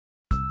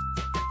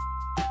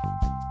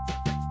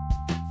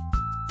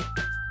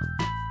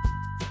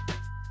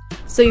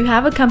so you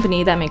have a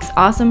company that makes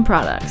awesome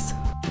products.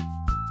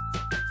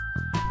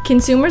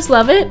 Consumers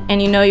love it,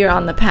 and you know you're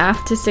on the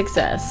path to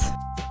success.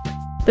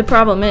 The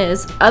problem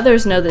is,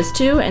 others know this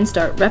too and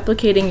start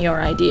replicating your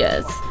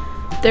ideas.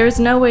 There is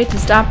no way to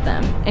stop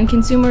them, and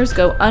consumers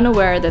go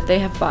unaware that they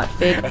have bought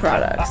fake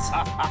products.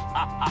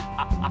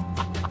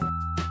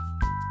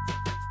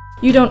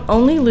 You don't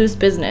only lose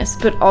business,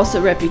 but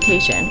also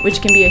reputation,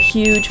 which can be a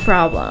huge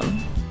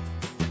problem.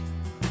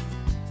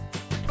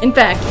 In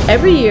fact,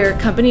 every year,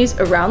 companies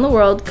around the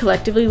world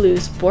collectively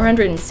lose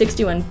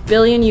 $461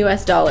 billion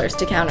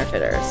to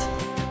counterfeiters.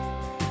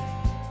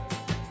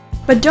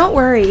 But don't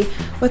worry,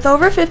 with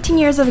over 15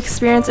 years of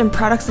experience in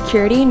product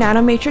security,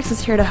 NanoMatriX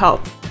is here to help.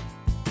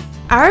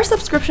 Our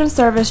subscription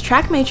service,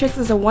 TrackMatriX,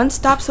 is a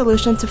one-stop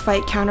solution to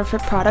fight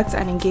counterfeit products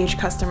and engage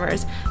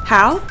customers.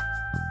 How?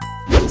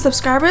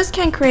 Subscribers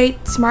can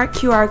create smart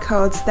QR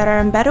codes that are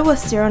embedded with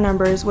serial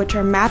numbers, which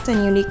are mapped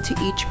and unique to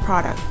each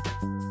product.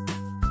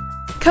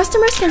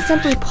 Customers can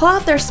simply pull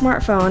out their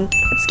smartphone,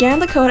 scan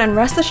the code, and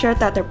rest assured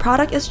that their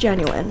product is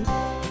genuine.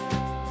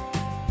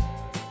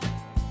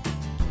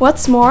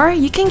 What's more,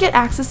 you can get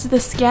access to the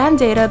scan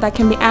data that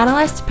can be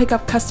analyzed to pick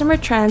up customer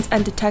trends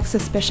and detect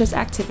suspicious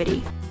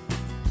activity.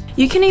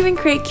 You can even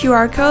create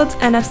QR codes,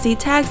 NFC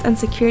tags, and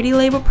security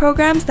label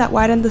programs that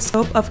widen the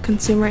scope of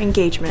consumer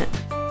engagement.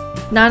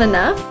 Not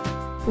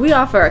enough? We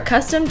offer a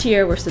custom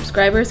tier where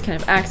subscribers can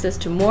have access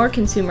to more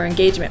consumer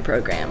engagement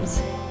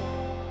programs.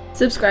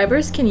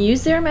 Subscribers can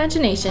use their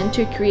imagination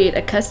to create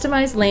a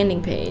customized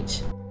landing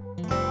page.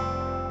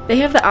 They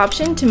have the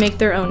option to make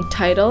their own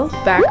title,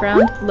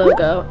 background,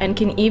 logo, and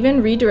can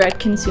even redirect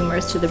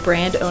consumers to the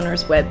brand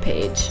owner's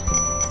webpage.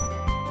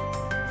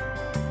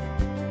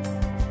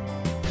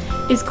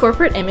 Is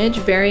corporate image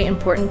very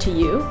important to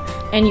you,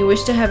 and you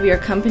wish to have your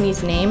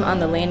company's name on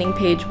the landing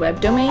page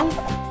web domain?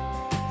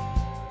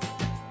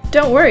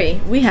 Don't worry,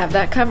 we have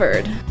that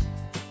covered.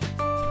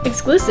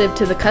 Exclusive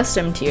to the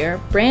custom tier,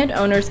 brand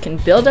owners can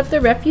build up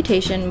their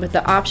reputation with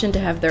the option to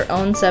have their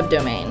own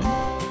subdomain.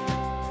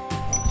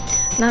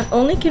 Not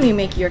only can we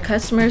make your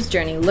customer's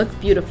journey look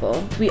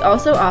beautiful, we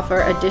also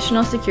offer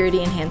additional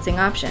security enhancing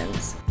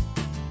options.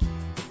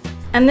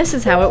 And this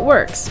is how it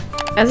works.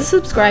 As a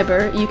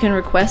subscriber, you can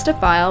request a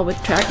file with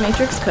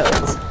TrackMatriX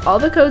codes. All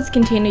the codes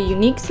contain a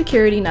unique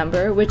security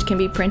number which can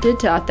be printed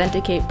to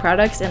authenticate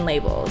products and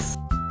labels.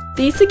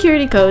 These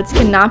security codes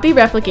cannot be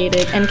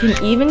replicated and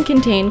can even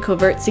contain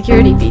covert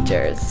security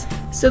features,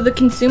 so the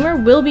consumer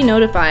will be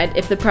notified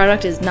if the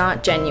product is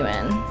not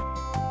genuine.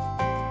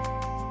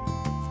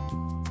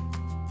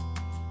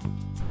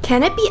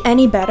 Can it be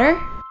any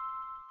better?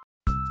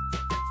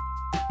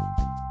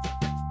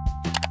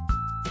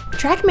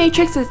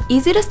 TrackMatriX is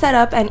easy to set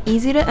up and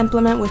easy to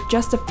implement with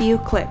just a few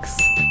clicks.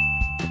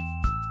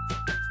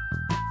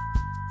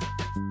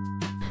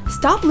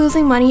 Stop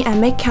losing money and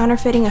make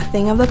counterfeiting a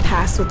thing of the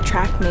past with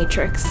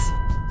TrackMatriX.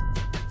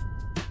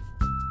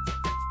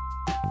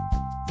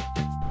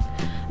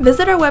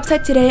 Visit our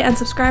website today and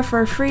subscribe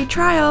for a free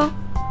trial.